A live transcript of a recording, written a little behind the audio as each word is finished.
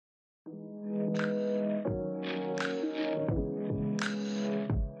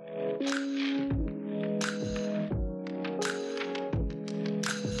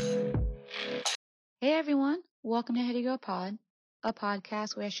everyone, welcome to HeadyGirlPod, a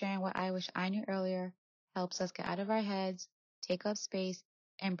podcast where sharing what I wish I knew earlier helps us get out of our heads, take up space,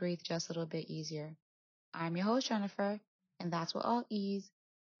 and breathe just a little bit easier. I'm your host, Jennifer, and that's with all ease.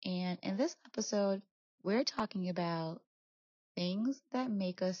 And in this episode, we're talking about things that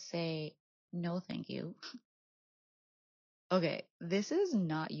make us say, no, thank you. Okay, this is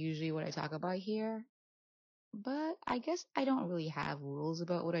not usually what I talk about here, but I guess I don't really have rules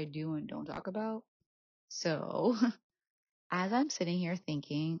about what I do and don't talk about. So, as I'm sitting here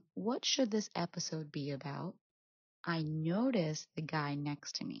thinking, what should this episode be about? I notice the guy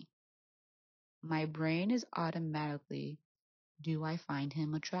next to me. My brain is automatically, do I find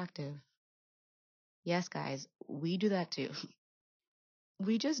him attractive? Yes, guys, we do that too.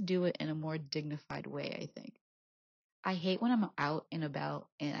 We just do it in a more dignified way, I think. I hate when I'm out and about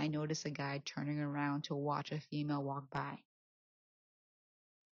and I notice a guy turning around to watch a female walk by.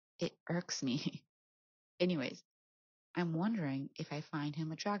 It irks me. Anyways, I'm wondering if I find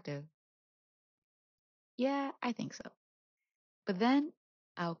him attractive. Yeah, I think so. But then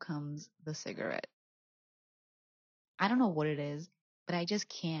out comes the cigarette. I don't know what it is, but I just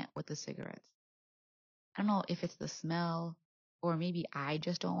can't with the cigarettes. I don't know if it's the smell, or maybe I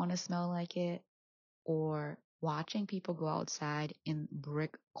just don't want to smell like it, or watching people go outside in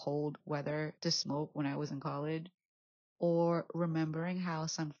brick cold weather to smoke when I was in college, or remembering how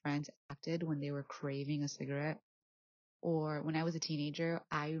some friends acted when they were craving a cigarette, or when I was a teenager,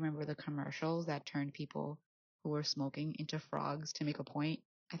 I remember the commercials that turned people who were smoking into frogs to make a point.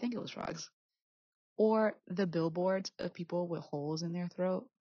 I think it was frogs. Or the billboards of people with holes in their throat.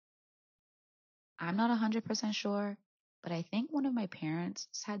 I'm not 100% sure, but I think one of my parents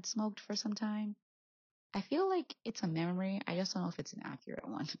had smoked for some time. I feel like it's a memory. I just don't know if it's an accurate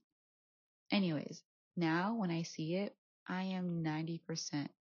one. Anyways, now when I see it, I am 90%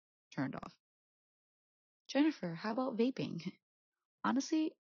 turned off. Jennifer, how about vaping?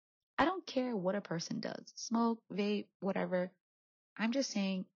 Honestly, I don't care what a person does. Smoke, vape, whatever. I'm just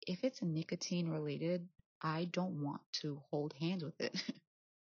saying if it's nicotine related, I don't want to hold hands with it.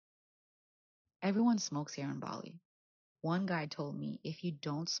 Everyone smokes here in Bali. One guy told me if you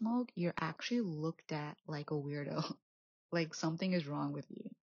don't smoke, you're actually looked at like a weirdo, like something is wrong with you.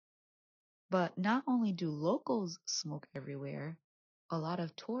 But not only do locals smoke everywhere, a lot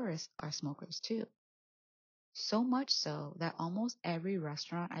of tourists are smokers too. So much so that almost every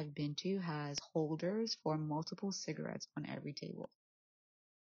restaurant I've been to has holders for multiple cigarettes on every table,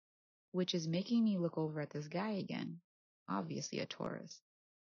 which is making me look over at this guy again. Obviously a tourist.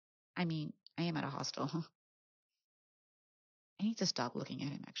 I mean, I am at a hostel. I need to stop looking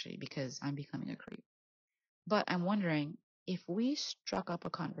at him actually because I'm becoming a creep. But I'm wondering if we struck up a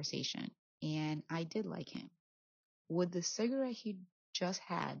conversation and I did like him, would the cigarette he just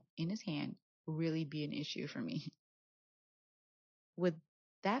had in his hand really be an issue for me? Would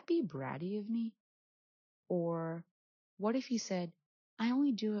that be bratty of me? Or what if he said, I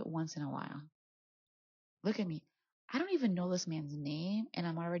only do it once in a while? Look at me. I don't even know this man's name and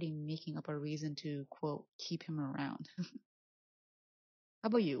I'm already making up a reason to, quote, keep him around. How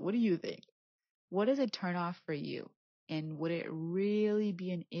about you? What do you think? What is a turn off for you? And would it really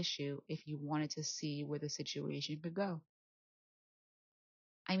be an issue if you wanted to see where the situation could go?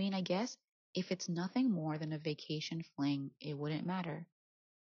 I mean, I guess if it's nothing more than a vacation fling, it wouldn't matter.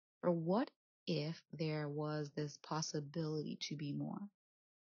 Or what if there was this possibility to be more?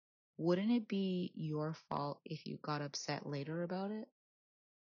 Wouldn't it be your fault if you got upset later about it?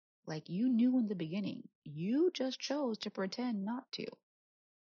 Like you knew in the beginning, you just chose to pretend not to.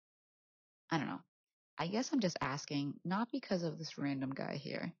 I don't know. I guess I'm just asking, not because of this random guy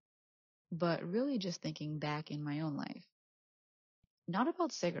here, but really just thinking back in my own life. Not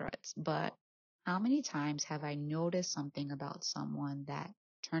about cigarettes, but how many times have I noticed something about someone that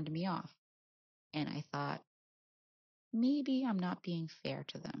turned me off? And I thought, maybe I'm not being fair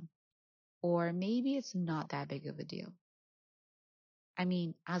to them. Or maybe it's not that big of a deal. I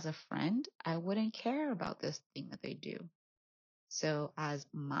mean, as a friend, I wouldn't care about this thing that they do. So as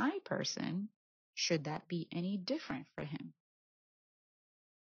my person, should that be any different for him?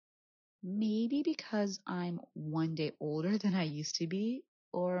 Maybe because I'm one day older than I used to be,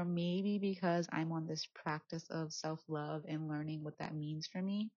 or maybe because I'm on this practice of self-love and learning what that means for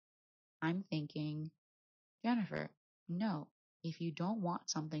me. I'm thinking, Jennifer, no, if you don't want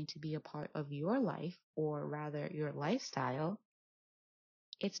something to be a part of your life, or rather your lifestyle,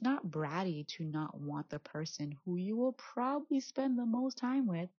 it's not bratty to not want the person who you will probably spend the most time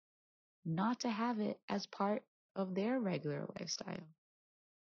with not to have it as part of their regular lifestyle.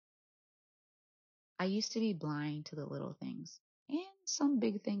 I used to be blind to the little things and some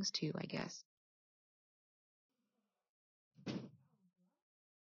big things too, I guess.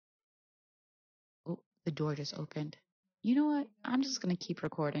 Oh, the door just opened. You know what? I'm just gonna keep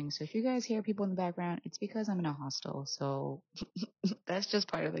recording. So if you guys hear people in the background, it's because I'm in a hostel. So that's just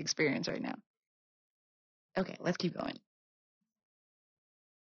part of the experience right now. Okay, let's keep going.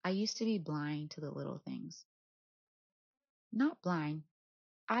 I used to be blind to the little things. Not blind.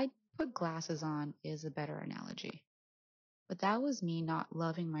 I put glasses on is a better analogy. But that was me not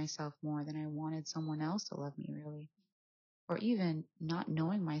loving myself more than I wanted someone else to love me, really. Or even not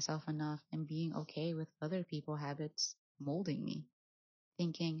knowing myself enough and being okay with other people' habits molding me,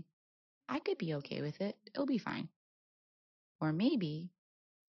 thinking, I could be okay with it, it'll be fine. Or maybe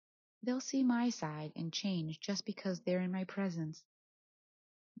they'll see my side and change just because they're in my presence.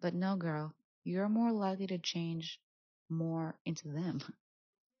 But no, girl, you're more likely to change more into them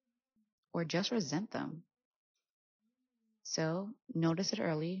or just resent them. So notice it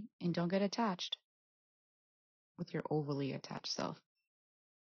early and don't get attached with your overly attached self.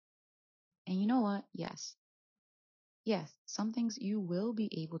 And you know what? Yes, some things you will be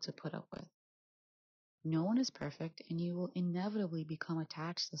able to put up with. No one is perfect, and you will inevitably become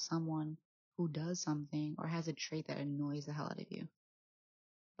attached to someone who does something or has a trait that annoys the hell out of you.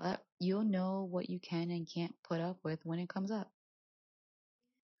 But you'll know what you can and can't put up with when it comes up.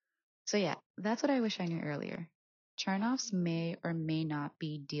 So, yeah, that's what I wish I knew earlier. Turnoffs may or may not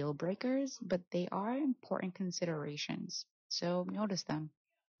be deal breakers, but they are important considerations. So, notice them.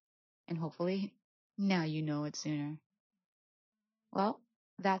 And hopefully, now you know it sooner. Well,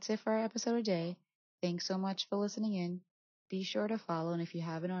 that's it for our episode today. Thanks so much for listening in. Be sure to follow, and if you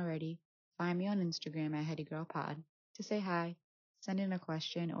haven't already, find me on Instagram at HeadyGirlPod to say hi, send in a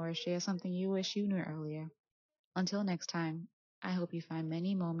question, or share something you wish you knew earlier. Until next time, I hope you find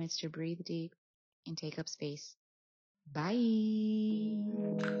many moments to breathe deep and take up space. Bye.